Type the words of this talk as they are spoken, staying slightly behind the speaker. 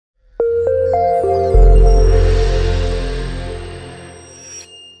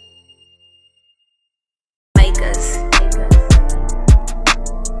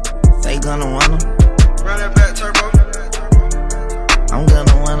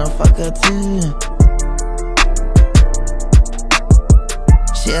too.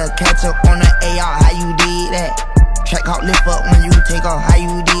 She'll catch up on the AR, how you did that? Track out, lift up when you take off, how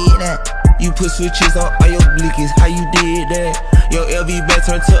you did that? You put switches on all your blickies, how you did that? Your LV bag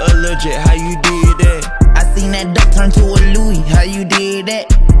turned to a legit, how you did that? I seen that duck turn to a Louis, how you did that?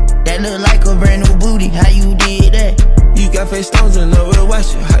 That look like a brand new booty, how you did that? You got face stones and love will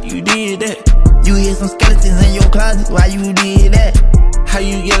watch you, how you did that? You hear some skeletons in your closet, why you did that? How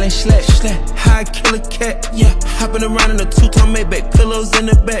you yelling slap, slap, how I kill a cat, yeah. Hopping around in a two-tone Maybach, pillows in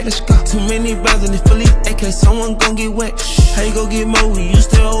the back, let's go. Too many rounds in the Philly AK, someone gon' get wet. How you gon' get more when you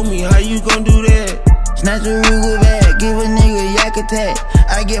still owe me, how you gon' do that? Snatch a Ruger bag, give a nigga yak attack.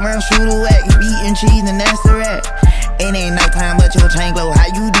 I get my shooter whack, eating cheese and that's the rat. It ain't nighttime but your chain glow, how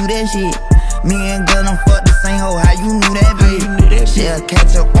you do that shit? Me and Gun, I'm fuck the same hoe, how you knew that bitch? She'll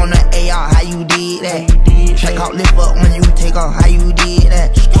catch up on the AR, how you did that? Check out, lift up when you take off, how you did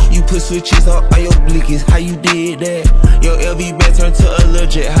that? You put switches on all your blickies, how you did that? Your LV bag turned to a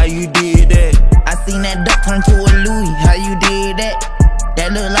legit, how you did that? I seen that duck turn to a Louis, how you did that?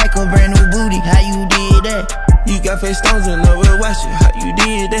 That look like a brand new booty, how you did that? You got face stones and love will watch you, how you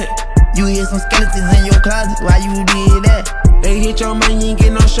did that? You hear some skeletons in your closet, why you did that? They hit your man, you ain't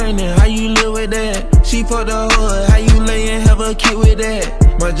get no straightening, how you live with that? She fucked the hood, how you lay and have a kid with that?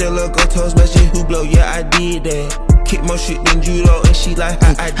 My jello go toast, my shit who blow, yeah I did that. Kick more shit than judo, and she like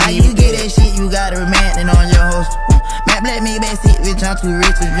how I did. How you get that shit, you got a man on your host. Matt Black me back seat, bitch, I'm too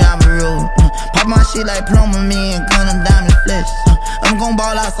rich to drive a road. Pop my shit like plumber, me and Gun, I'm diamond flesh. I'm gon'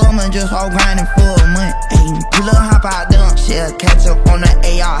 ball out summer, just all grinding for a month. Ayy, pull up, hop out, dump. She'll catch up on the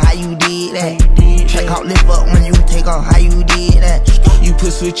AR, how you did that? Check out, lift up when you take off, how you did that? You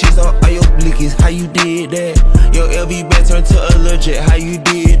put switches on all your blickies, how you did that? Your LV bag turned to a legit, how you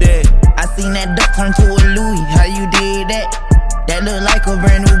did that? I seen that duck turn to a Louis, how you did that? That look like a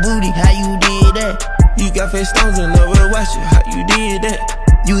brand new booty, how you did that? You got face stones and love will watch you, how you did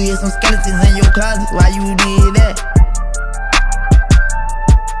that? You hear some skeletons in your closet, why you did that?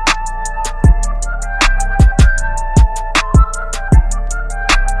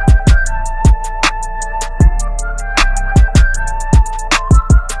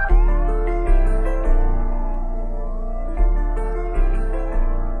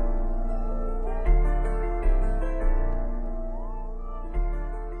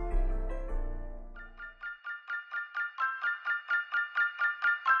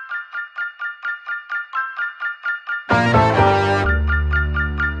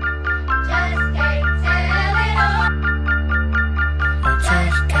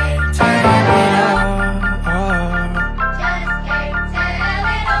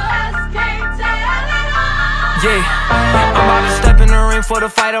 For the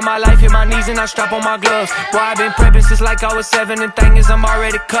fight of my life, hit my knees and I strap on my gloves. Boy, I been prepping since like I was 7, and thing is I'm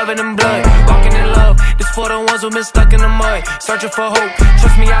already covered in blood. Walking in love, this for the ones who been stuck in the mud, searching for hope.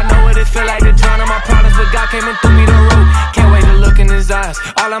 Trust me, I know what it feel like to drown in my problems, but God came and threw me the rope. Can't wait to look in his eyes.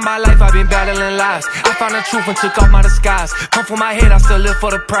 All of my life I've been battling lies. I found the truth and took off my disguise. Come for my head, I still live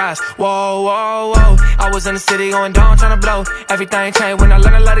for the prize. Whoa, whoa, whoa. I was in the city going down, trying to blow. Everything changed when I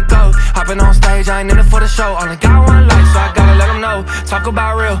learned to let it go. Hopping on stage, I ain't in it for the show. Only got one life, so I gotta let them know. Talk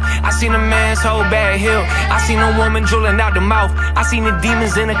about real. I seen a man's whole bad hill. I seen a woman drooling out the mouth. I seen the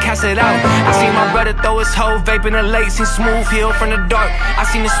demons in her cast it out. I seen my brother throw his whole vape in the lake. Seen smooth heal from the dark. I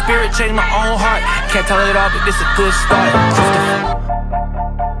seen the spirit change my own heart. Can't tell it all, but this a good start.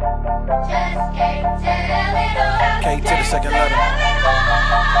 K to the second letter.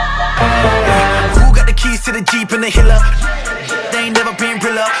 Who got the keys to the Jeep and the Hiller? They ain't never been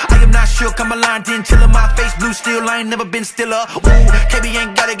realer. I am not shook, I'm aligned in chiller. My face blue still, I ain't never been stiller. Ooh, KB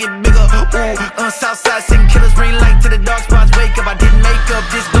ain't gotta get bigger. Ooh, Southside sing killers, bring light to the dark spots. Wake up, I didn't make up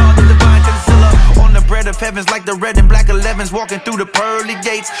this God in the divine Godzilla. On the bread of heavens like the red and black 11s, walking through the pearly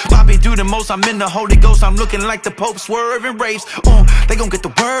gates. Bobby do the most, I'm in the Holy Ghost. I'm looking like the Pope swerving race. They gon' get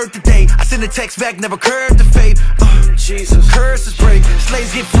the word today. I send a text back, never curved the fate. Jesus, curses break,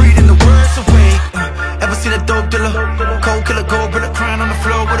 slaves get freed and the words awake. Ever seen a dope dealer? Cold killer, gold brother crying on the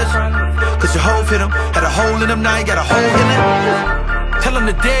floor with us. Cause your hoe hit him, had a hole in him, now you got a hole in it. Tell him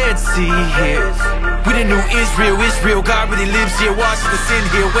the dead see here. We the new Israel, Israel, God really lives here. Watch the sin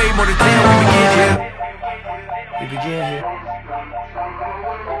here, way more than damn. We begin here. We begin here.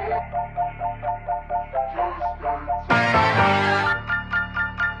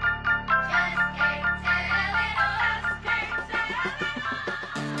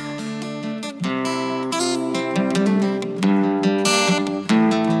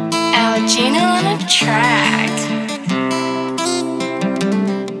 Gina on a track.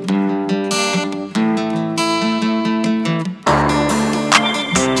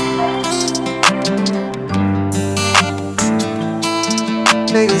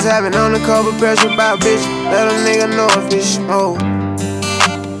 niggas having undercover pressure about bitches. Let a nigga know if it's smoke.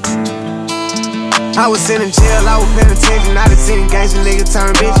 I was in jail, I was paying attention. I done seen gangsta nigga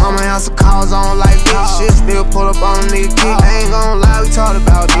turn bitch. On my house of calls on like bitch. Shit still pull up on a nigga kick. I ain't gon' lie, we talked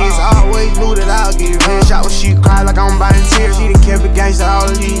about this. I always knew that I'll get rich. I was she cried like I'm buying tears. She done kept it gangsta all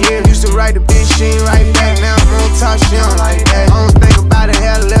of these years. Used to write the bitch, she ain't write back. Now I'm on top, she don't like that. I don't think about it,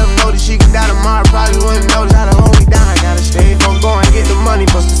 hell left notice. She could die tomorrow, probably wouldn't notice. How to hold me down, I gotta stay low. Go and get the money,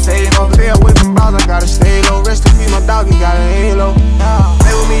 bust to save up. Stay away from bras, I gotta stay low. Rest in peace, my dog, he got a halo.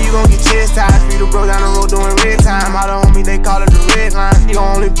 Play with me, you gon' get chastised. Free the bro down the road doing red time. All the homies, they call it the red line. You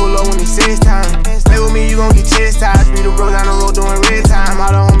gon' only pull up when it's 6 time. Play with me, you gon' get chastised. Free the bro down the road doing red time.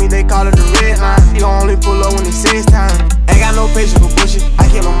 All the homies, they call it the red line. You gon' only pull up when it's 6 time. Ain't got no patience for bullshit. I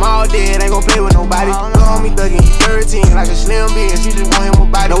kill them all dead, ain't gon' play with nobody. Little homie thuggin', he 13, like a slim bitch. She just want him a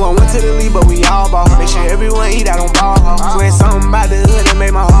body. No one went to the league, but we all ball. Make sure everyone eat out on ball. Swear something about the hood that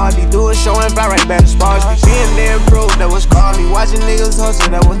made my heart beat. Do a show and fly right back to Sparks. Being there broke, that was called me. Watching niggas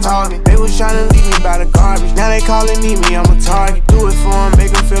hustle, that was taught me. They was tryna leave me by the garbage. Now they calling me, I'm a target. Do it for 'em,